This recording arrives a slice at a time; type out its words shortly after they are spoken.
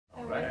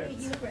right.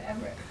 You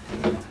forever.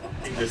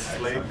 Just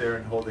slave there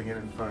and holding it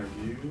in front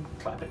of you.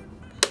 Clap it.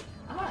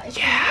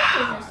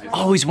 Yeah!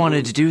 Always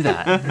wanted to do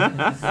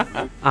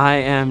that. I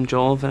am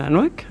Joel Van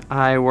Eenwyk.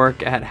 I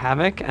work at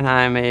Havok, and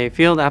I'm a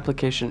field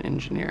application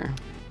engineer.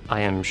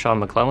 I am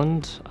Shawn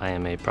McClelland. I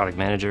am a product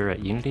manager at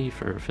Unity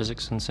for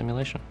physics and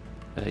simulation.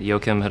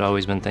 Joachim had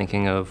always been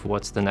thinking of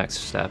what's the next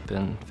step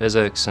in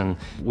physics, and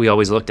we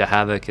always looked at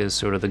Havok as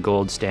sort of the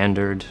gold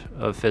standard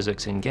of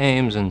physics in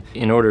games, and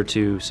in order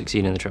to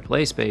succeed in the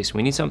AAA space,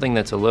 we need something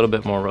that's a little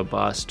bit more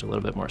robust, a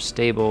little bit more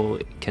stable,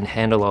 can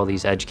handle all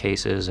these edge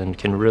cases, and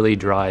can really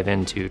drive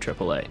into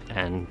AAA.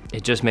 And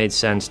it just made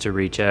sense to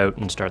reach out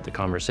and start the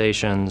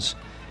conversations,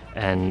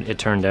 and it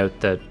turned out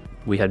that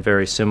we had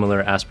very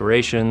similar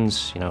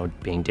aspirations,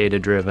 being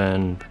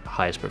data-driven,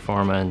 highest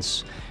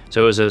performance.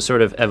 So it was a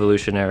sort of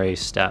evolutionary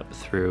step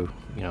through,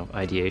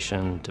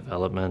 ideation,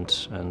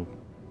 development, and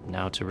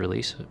now to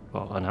release,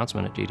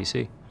 announcement at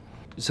GDC.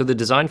 So the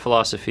design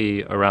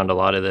philosophy around a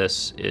lot of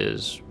this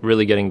is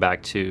really getting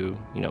back to,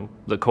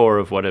 the core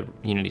of what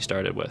Unity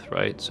started with,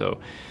 right? So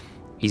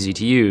easy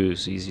to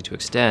use, easy to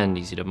extend,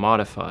 easy to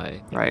modify.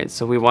 Right,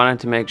 so we wanted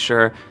to make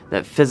sure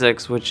that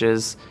physics, which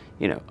is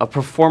a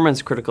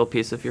performance critical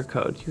piece of your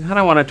code, you kind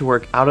of want it to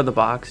work out of the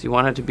box, you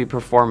want it to be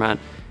performant,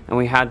 and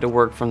we had to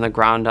work from the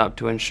ground up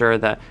to ensure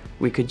that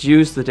we could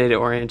use the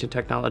data-oriented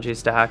technology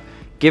stack,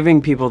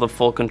 giving people the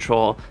full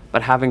control,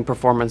 but having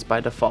performance by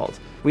default.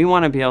 We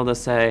want to be able to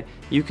say,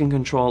 you can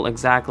control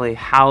exactly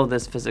how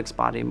this physics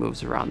body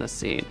moves around the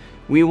scene.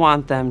 We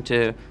want them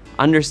to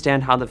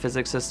understand how the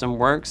physics system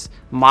works,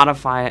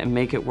 modify it and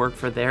make it work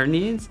for their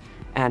needs,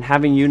 and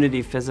having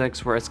Unity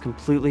physics where it's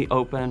completely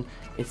open,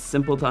 it's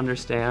simple to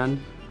understand,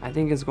 I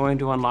think is going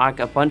to unlock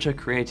a bunch of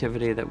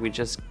creativity that we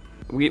just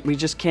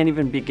can't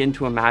even begin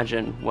to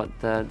imagine what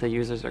the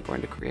users are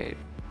going to create.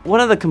 One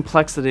of the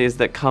complexities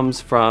that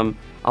comes from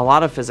a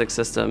lot of physics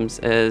systems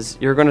is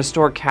you're going to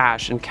store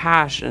cache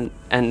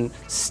and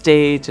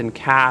state and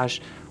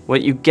cache.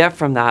 What you get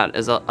from that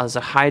is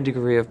a high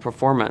degree of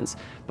performance,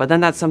 but then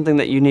that's something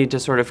that you need to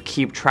sort of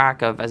keep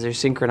track of as you're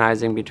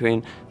synchronizing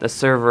between the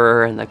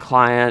server and the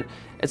client.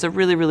 It's a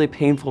really, really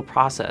painful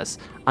process,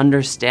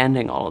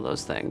 understanding all of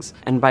those things.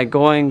 And by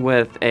going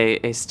with a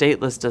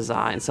stateless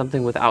design,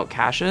 something without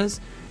caches,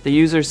 the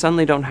users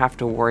suddenly don't have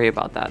to worry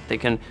about that. They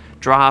can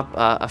drop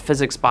a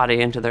physics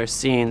body into their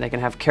scene. They can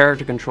have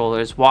character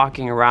controllers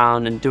walking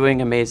around and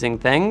doing amazing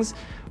things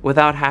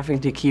without having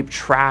to keep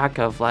track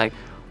of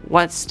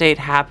what state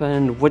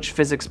happened, which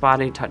physics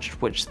body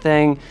touched which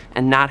thing,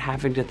 and not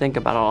having to think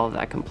about all of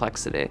that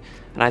complexity.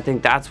 And I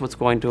think that's what's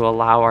going to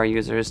allow our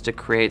users to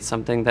create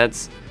something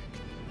that's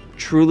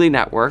truly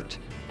networked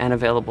and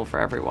available for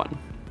everyone.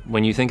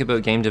 When you think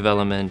about game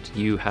development,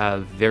 you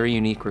have very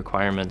unique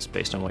requirements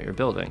based on what you're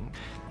building.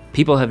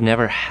 People have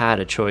never had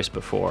a choice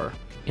before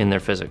in their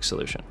physics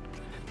solution.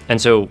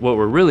 And so what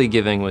we're really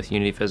giving with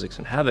Unity Physics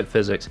and Havok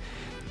Physics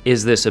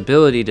is this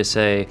ability to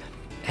say,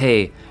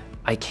 hey,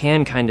 I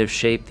can kind of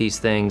shape these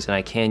things and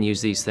I can use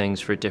these things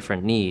for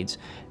different needs.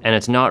 And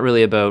it's not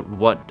really about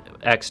what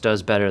X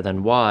does better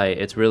than Y,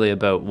 it's really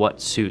about what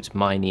suits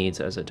my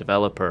needs as a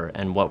developer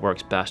and what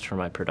works best for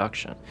my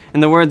production. In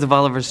the words of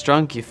Oliver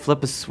Strunk, you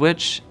flip a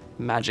switch,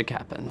 magic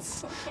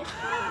happens.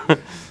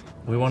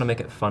 We want to make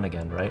it fun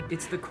again, right?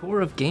 It's the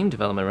core of game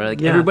development, right?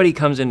 Yeah. Everybody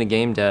comes into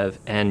game dev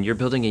and you're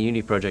building a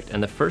Unity project,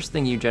 and the first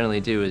thing you generally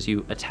do is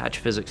you attach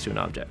physics to an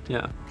object.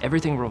 Yeah.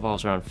 Everything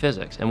revolves around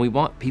physics, and we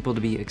want people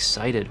to be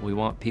excited. We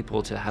want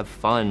people to have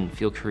fun,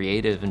 feel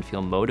creative, and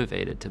feel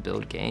motivated to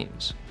build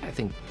games. I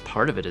think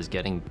part of it is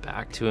getting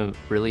back to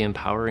really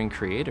empowering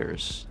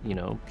creators,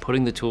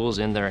 putting the tools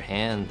in their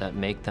hand that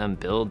make them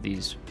build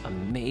these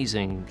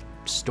amazing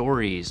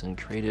stories and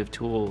creative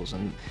tools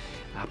and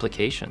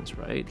applications,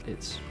 right?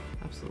 It's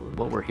absolutely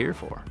what we're here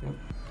for. Yep.